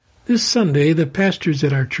This Sunday, the pastors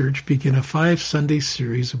at our church begin a 5-Sunday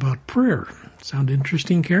series about prayer. Sound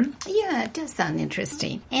interesting, Karen? Yeah, it does sound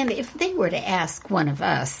interesting. And if they were to ask one of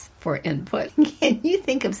us for input, can you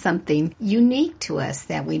think of something unique to us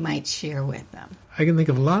that we might share with them? I can think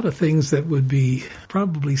of a lot of things that would be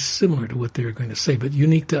probably similar to what they're going to say, but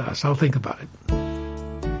unique to us. I'll think about it.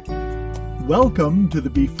 Welcome to the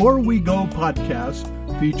Before We Go podcast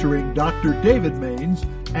featuring Dr. David Maines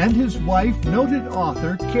and his wife, noted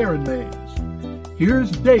author Karen Maines. Here's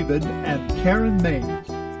David and Karen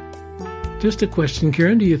Maines. Just a question,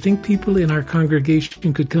 Karen. Do you think people in our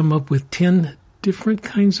congregation could come up with 10 different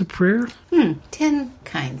kinds of prayer? 10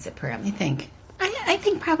 kinds of prayer. Let me think. I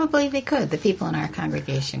think probably they could, the people in our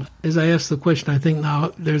congregation. As I ask the question, I think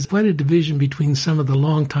now there's quite a division between some of the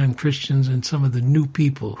longtime Christians and some of the new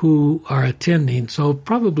people who are attending. So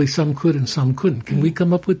probably some could and some couldn't. Can we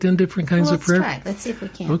come up with 10 different kinds of prayer? Let's try. Let's see if we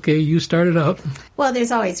can. Okay, you started out. Well,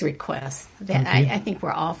 there's always requests. That I think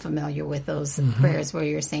we're all familiar with those prayers where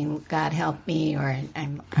you're saying, God help me, or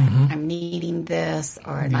I'm needing this,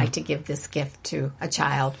 or I'd like to give this gift to a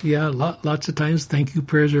child. Yeah, lots of times thank you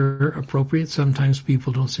prayers are appropriate. Sometimes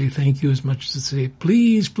people don't say thank you as much as they say,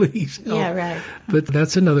 please, please. Yeah, right. But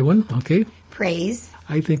that's another one, okay? Praise.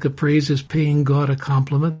 I think a praise is paying God a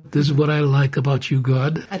compliment. This is what I like about you,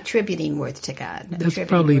 God. Attributing worth to God. That's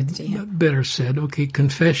probably better said. Okay,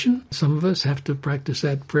 confession. Some of us have to practice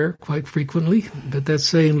that prayer quite frequently. But that's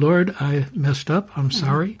saying, Lord, I messed up. I'm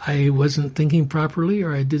sorry. I wasn't thinking properly,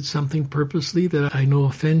 or I did something purposely that I know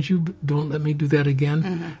offends you. But don't let me do that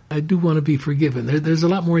again. I do want to be forgiven. There's a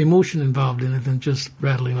lot more emotion involved in it than just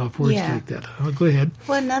rattling off words like that. Go ahead.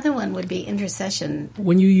 Well, another one would be intercession.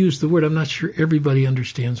 When you use the word, I'm not sure everybody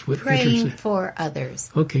understands what praying for others.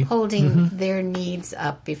 Okay. Holding their needs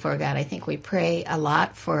up before God. I think we pray a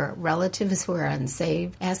lot for relatives who are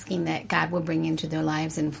unsaved, asking that God will bring into their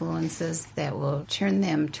lives influences that will turn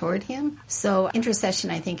them toward Him. So intercession,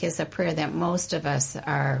 I think, is a prayer that most of us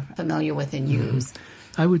are familiar with and use.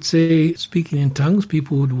 I would say speaking in tongues,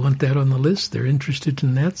 people would want that on the list. They're interested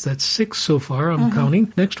in that. That's 6 so far. I'm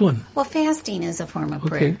counting. Next one. Well, fasting is a form of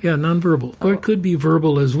prayer. Okay, yeah, nonverbal. Or it could be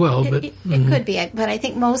verbal as well. It could be. But I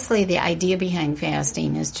think mostly the idea behind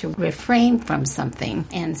fasting is to refrain from something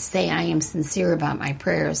and say, I am sincere about my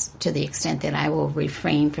prayers to the extent that I will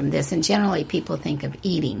refrain from this. And generally people think of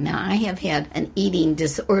eating. Now, I have had an eating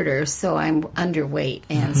disorder, so I'm underweight.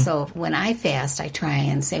 And so when I fast, I try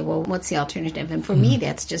and say, well, what's the alternative? And for me,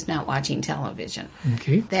 that's just not watching television.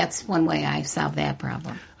 Okay. That's one way I've solved that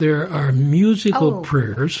problem. There are musical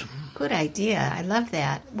prayers. Good idea. I love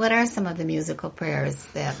that. What are some of the musical prayers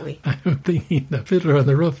that we... I'm thinking the Fiddler on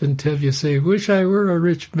the Roof and Tevye say, wish I were a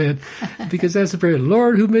rich man, because that's a prayer.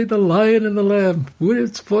 Lord, who made the lion and the lamb, would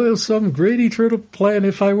it spoil some great eternal plan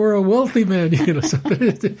if I were a wealthy man? So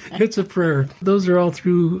it's a prayer. Those are all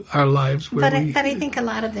through our lives. But I think a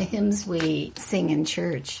lot of the hymns we sing in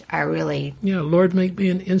church are really... Yeah, Lord, make me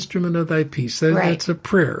an instrument of thy peace. That's a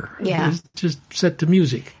prayer. Yeah. It's just set to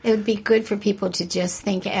music. It would be good for people to just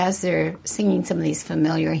think as they're singing some of these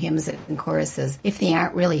familiar hymns and choruses, if they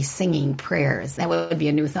aren't really singing prayers. That would be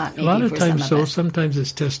a new thought maybe a lot of for times some of us. Sometimes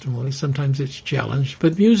it's testimony, sometimes it's challenge.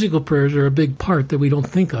 But musical prayers are a big part that we don't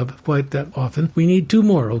think of quite that often. We need 2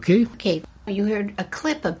 more, okay? Okay. You heard a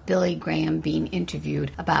clip of Billy Graham being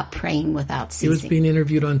interviewed about praying without ceasing. He was being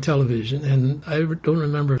interviewed on television, and I don't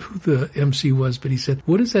remember who the MC was, but he said,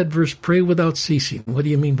 what is that verse, pray without ceasing? What do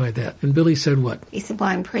you mean by that? And Billy said what? He said, well,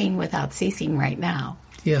 I'm praying without ceasing right now.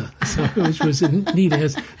 Yeah, so, which was neat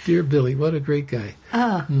as, dear Billy, what a great guy.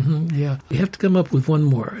 Oh. Yeah. You have to come up with one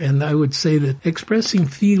more. And I would say that expressing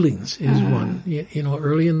feelings is one. You know,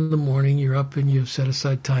 early in the morning, you're up and you've set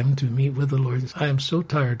aside time to meet with the Lord. I am so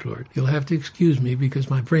tired, Lord. You'll have to excuse me because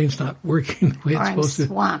my brain's not working the way it's supposed to. I'm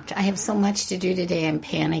swamped. I have so much to do today. I'm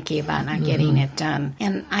panicky about not getting it done.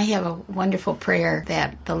 And I have a wonderful prayer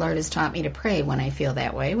that the Lord has taught me to pray when I feel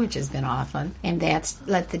that way, which has been often. And that's,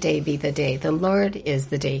 let the day be the day. The Lord is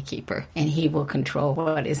the day keeper, and He will control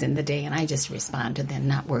what is in the day. And I just respond to them,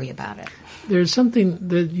 not worry about it. There's something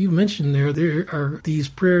that you mentioned there. There are these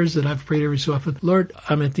prayers that I've prayed every so often. Lord,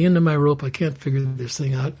 I'm at the end of my rope. I can't figure this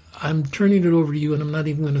thing out. I'm turning it over to you, and I'm not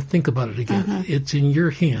even going to think about it again. It's in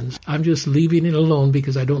your hands. I'm just leaving it alone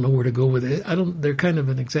because I don't know where to go with it. They're kind of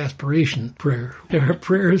an exasperation prayer. There are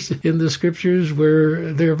prayers in the scriptures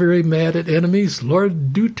where they're very mad at enemies.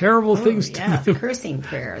 Lord, do terrible things to them. Cursing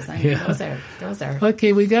prayers. I mean, those are.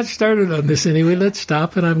 Okay, we got started on this anyway. Let's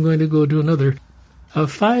stop, and I'm going to go do another.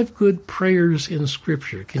 5 good prayers in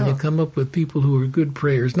Scripture. Can you come up with people who are good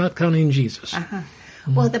prayers, not counting Jesus?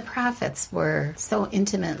 Well, the prophets were so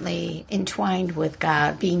intimately entwined with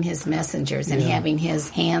God, being his messengers and having his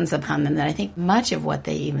hands upon them, that I think much of what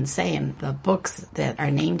they even say in the books that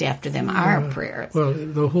are named after them are prayers. Well,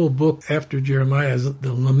 the whole book after Jeremiah is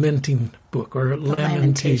the lamenting book, or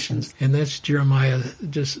Lamentations. And that's Jeremiah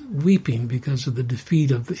just weeping because of the defeat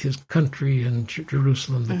of his country and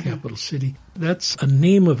Jerusalem, the capital city. That's a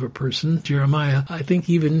name of a person, Jeremiah. I think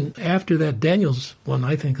even after that, Daniel's one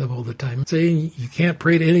I think of all the time, saying you can't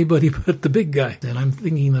pray to anybody but the big guy. And I'm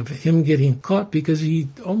thinking of him getting caught because he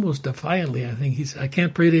almost defiantly, I think he said, I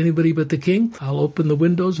can't pray to anybody but the king. I'll open the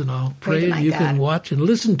windows and I'll pray and you can watch and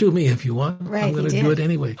listen to me if you want. Right, I'm going to do it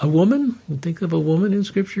anyway. A woman, you think of a woman in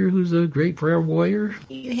Scripture who's a great prayer warrior.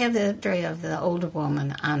 You have the story of the older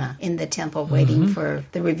woman, Anna, in the temple waiting for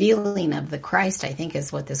the revealing of the Christ, I think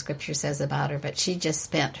is what the Scripture says about her, but she just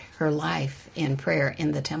spent her life in prayer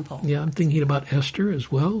in the temple. Yeah, I'm thinking about Esther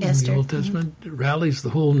as well. Esther, in the Old Testament. Rallies the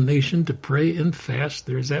whole nation to pray and fast.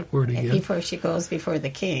 There's that word again. Before she goes before the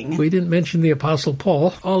king. We didn't mention the Apostle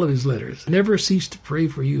Paul. All of his letters. Never cease to pray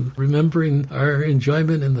for you, remembering our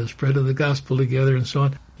enjoyment in the spread of the gospel together and so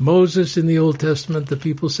on. Moses in the Old Testament, the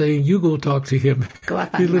people saying, you go talk to him. Go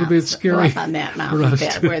up on a little bit scary. Go up on that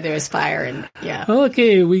mountain where there's fire and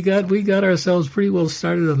Okay, we got ourselves pretty well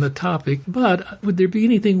started on the topic, but would there be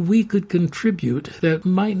anything we could contribute that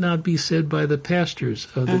might not be said by the pastors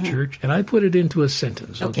of the church? And I put it into a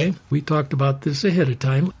sentence, okay? We talked about this ahead of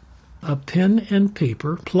time. A pen and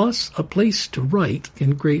paper plus a place to write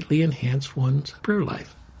can greatly enhance one's prayer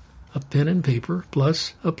life. A pen and paper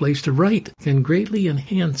plus a place to write can greatly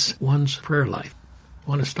enhance one's prayer life.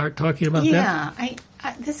 Want to start talking about that? Yeah,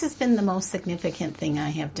 this has been the most significant thing I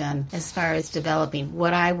have done as far as developing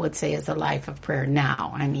what I would say is a life of prayer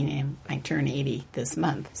now. I mean, I turn 80 this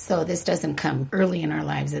month, so this doesn't come early in our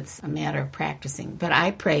lives. It's a matter of practicing. But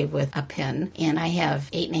I pray with a pen, and I have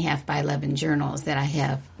 8.5 by 11 journals that I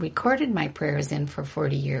have recorded my prayers in for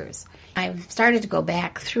 40 years. I've started to go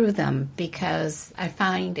back through them because I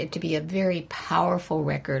find it to be a very powerful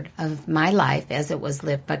record of my life as it was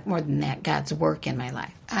lived, but more than that, God's work in my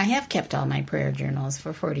life. I have kept all my prayer journals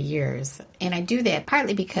for 40 years, and I do that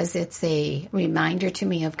partly because it's a reminder to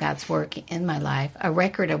me of God's work in my life, a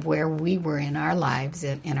record of where we were in our lives,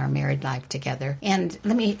 in our married life together. And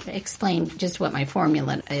let me explain just what my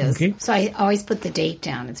formula is. Okay. So I always put the date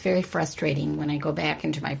down. It's very frustrating when I go back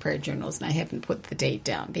into my prayer journals and I haven't put the date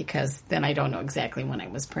down, because then I don't know exactly when I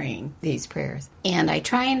was praying these prayers. And I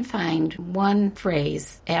try and find one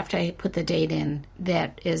phrase after I put the date in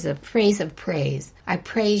that is a phrase of praise. I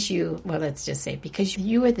praise you, well, let's just say, because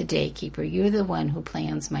you are the day keeper. You're the one who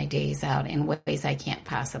plans my days out in ways I can't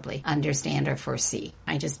possibly understand or foresee.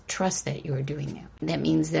 I just trust that you are doing that. That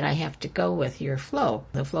means that I have to go with your flow,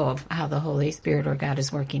 the flow of how the Holy Spirit or God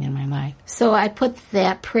is working in my life. So I put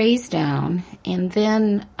that praise down, and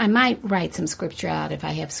then I might write some scripture out if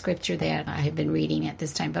I have scripture that I have been reading at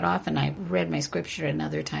this time, but often I read my scripture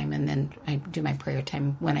another time, and then I do my prayer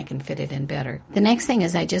time when I can fit it in better. The next thing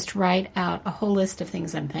is I just write out a whole list of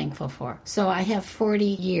things I'm thankful for. So I have 40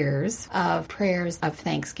 years of prayers of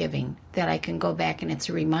thanksgiving that I can go back, and it's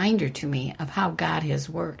a reminder to me of how God has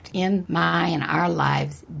worked in my and our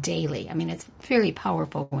lives daily. I mean, it's very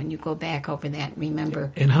powerful when you go back over that and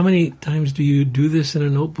remember. And how many times do you do this in a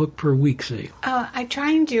notebook per week, say? I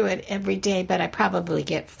try and do it every day, but I probably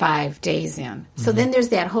get 5 days in. So then there's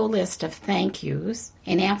that whole list of thank yous.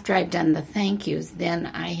 And after I've done the thank yous, then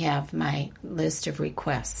I have my list of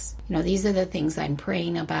requests. You know, these are the things I'm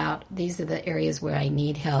praying about. These are the areas where I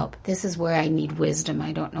need help. This is where I need wisdom.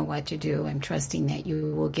 I don't know what to do. I'm trusting that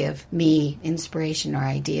you will give me inspiration or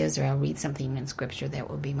ideas, or I'll read something in Scripture that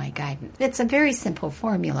will be my guidance. It's a very simple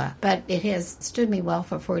formula, but it has stood me well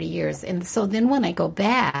for 40 years. And so then when I go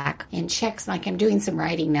back and check, like I'm doing some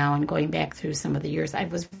writing now and going back through some of the years, I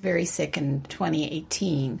was very sick in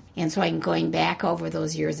 2018. And so I'm going back over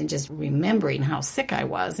those years and just remembering how sick I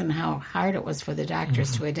was and how hard it was for the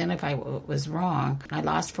doctors to identify what was wrong. I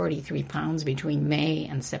lost 43 pounds between May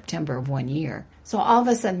and September of 1 year. So all of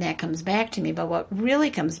a sudden that comes back to me, but what really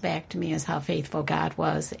comes back to me is how faithful God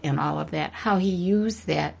was in all of that, how he used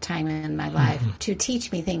that time in my life to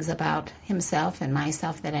teach me things about himself and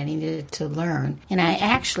myself that I needed to learn. And I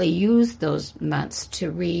actually used those months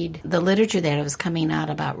to read the literature that was coming out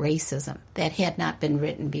about racism that had not been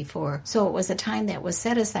written before. So it was a time that was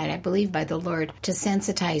set aside, I believe, by the Lord to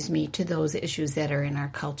sensitize me to those issues that are in our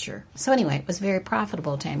culture. So anyway, it was a very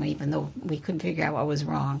profitable time, even though we couldn't figure out what was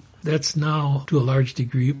wrong. That's now, to a large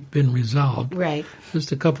degree, been resolved. Right.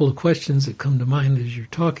 Just a couple of questions that come to mind as you're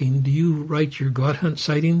talking. Do you write your God hunt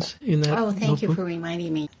sightings in that Oh, thank notebook? you for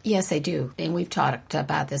reminding me. Yes, I do. And we've talked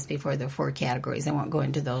about this before. There are 4 categories. I won't go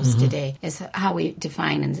into those today. It's how we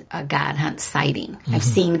define a God hunt sighting. I've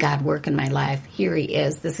seen God work in my life. Here he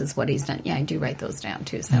is. This is what he's done. Yeah, I do write those down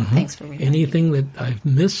too. So thanks for reminding me. Anything that I've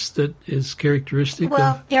missed that is characteristic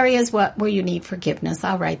Well, of... areas where you need forgiveness,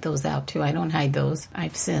 I'll write those out too. I don't hide those.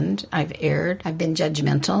 I've sinned. I've erred. I've been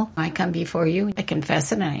judgmental. I come before you. I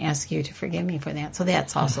confess it, and I ask you to forgive me for that. So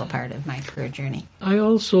that's also part of my prayer journey. I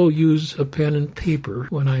also use a pen and paper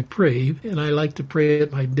when I pray, and I like to pray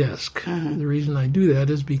at my desk. The reason I do that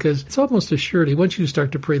is because it's almost a surety. Once you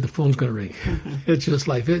start to pray, the phone's going to ring. It's just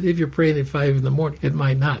life. If you're praying at 5 in the morning, it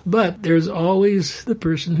might not. But there's always the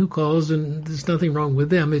person who calls, and there's nothing wrong with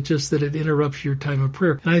them. It's just that it interrupts your time of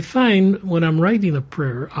prayer. And I find when I'm writing a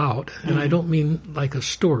prayer out, and I don't mean like a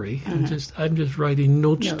story, I'm just writing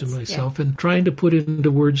notes to myself and trying to put it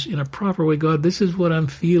into words in a proper way. God, this is what I'm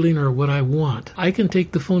feeling or what I want. I can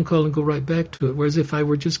take the phone call and go right back to it. Whereas if I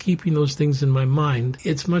were just keeping those things in my mind,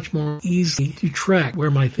 it's much more easy to track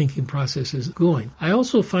where my thinking process is going. I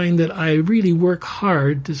also find that I really work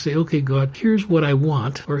hard to say, okay, God, here's what I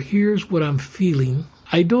want, or here's what I'm feeling.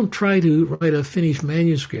 I don't try to write a finished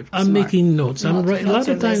manuscript. I'm making notes. I'm writing. A lot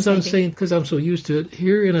of times I'm saying, because I'm so used to it,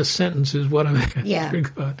 here in a sentence is what I'm after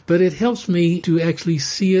God. But it helps me to actually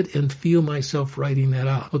see it and feel myself writing that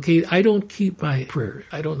out. Okay, I don't keep my prayer.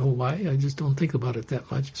 I don't know why. I just don't think about it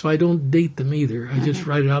that much. So I don't date them either. I just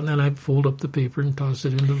write it out and then I fold up the paper and toss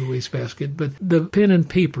it into the wastebasket. But the pen and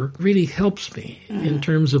paper really helps me in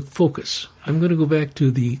terms of focus. I'm going to go back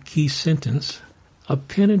to the key sentence. A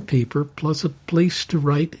pen and paper plus a place to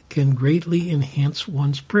write can greatly enhance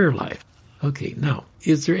one's prayer life. Okay, now,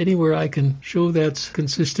 is there anywhere I can show that's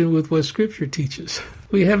consistent with what Scripture teaches?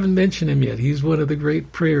 We haven't mentioned him yet. He's one of the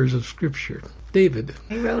great prayers of Scripture. David.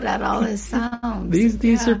 He wrote out all his Psalms.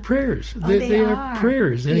 These are prayers. They are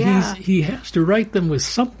prayers. And he has to write them with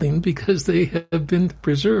something because they have been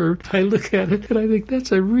preserved. I look at it and I think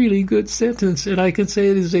that's a really good sentence. And I can say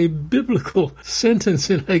it is a biblical sentence.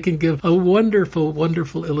 And I can give a wonderful,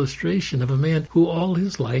 wonderful illustration of a man who all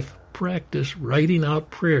his life practice writing out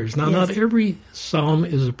prayers. Now, not every psalm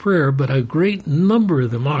is a prayer, but a great number of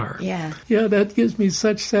them are. Yeah, that gives me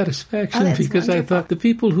such satisfaction because wonderful. I thought the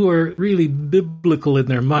people who are really biblical in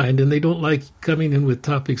their mind and they don't like coming in with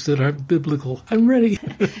topics that aren't biblical, I'm ready.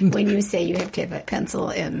 When you say you have to have a pencil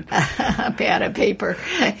and a pad of paper,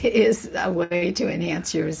 is a way to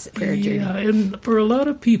enhance your prayer journey. Yeah, and for a lot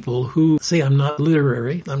of people who say, I'm not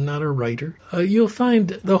literary, I'm not a writer, you'll find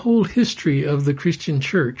the whole history of the Christian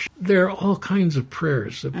church. There are all kinds of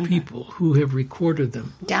prayers of people who have recorded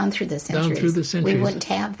them. Down through the centuries. We wouldn't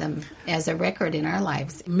have them as a record in our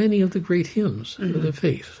lives. Many of the great hymns of the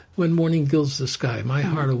faith. When morning gilds the sky, my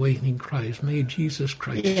heart awakening cries, may Jesus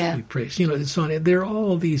Christ be praised. It's on. There are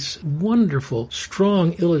all these wonderful,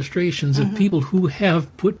 strong illustrations of people who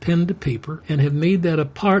have put pen to paper and have made that a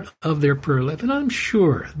part of their prayer life. And I'm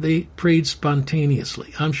sure they prayed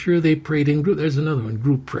spontaneously. I'm sure they prayed in group. There's another one,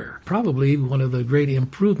 group prayer. Probably one of the great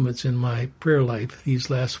improvements in my prayer life these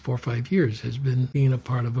last 4 or 5 years has been being a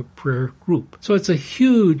part of a prayer group. So it's a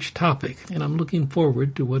huge topic, and I'm looking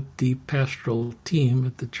forward to what the pastoral team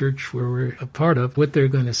at the church where we're a part of, what they're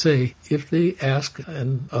going to say. If they ask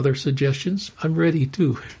and other suggestions, I'm ready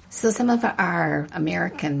too. So some of our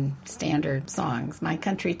American standard songs, My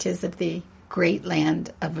Country 'Tis of Thee, Great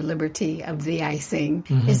Land of Liberty, of Thee I Sing,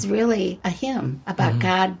 is really a hymn about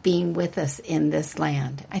God being with us in this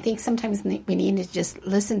land. I think sometimes we need to just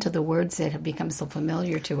listen to the words that have become so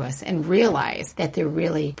familiar to us and realize that they're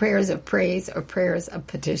really prayers of praise or prayers of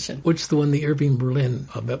petition. What's the one, the Irving Berlin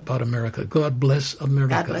about America? God bless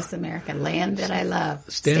America. God bless America, land that I love.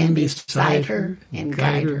 Stand beside her and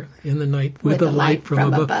guide her in the night with a light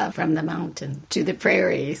from above. From the mountain to the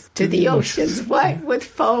prairies, to the oceans, white with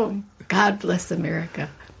foam. God bless America,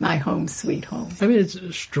 my home, sweet home. I mean, it's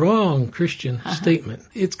a strong Christian statement.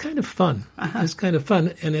 It's kind of fun. It's kind of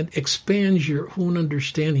fun, and it expands your own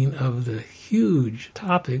understanding of the huge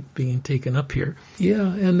topic being taken up here.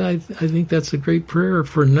 Yeah, and I think that's a great prayer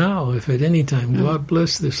for now, if at any time. God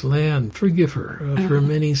bless this land. Forgive her of her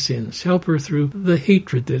many sins. Help her through the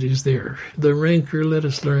hatred that is there. The rancor, let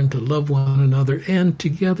us learn to love one another and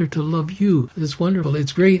together to love you. It's wonderful.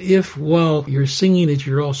 It's great if while you're singing it,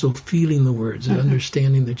 you're also feeling the words and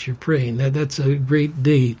understanding that you're praying. That's a great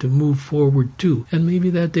day to move forward to. And maybe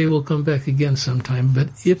that day will come back again sometime. But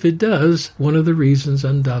if it does, one of the reasons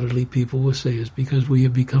undoubtedly people will say is because we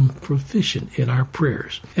have become proficient in our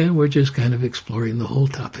prayers. And we're just kind of exploring the whole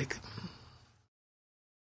topic.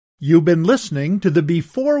 You've been listening to the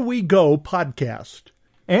Before We Go podcast.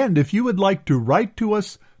 And if you would like to write to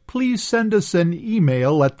us, please send us an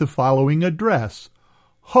email at the following address,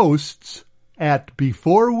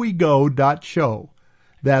 hosts@beforewego.show.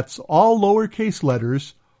 That's all lowercase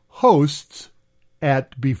letters,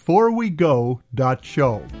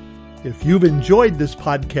 hosts@beforewego.show. If you've enjoyed this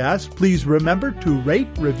podcast, please remember to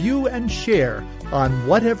rate, review, and share on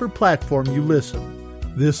whatever platform you listen.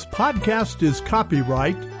 This podcast is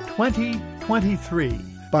copyright 2023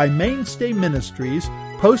 by Mainstay Ministries,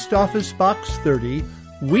 Post Office Box 30,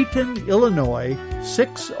 Wheaton, Illinois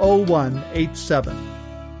 60187.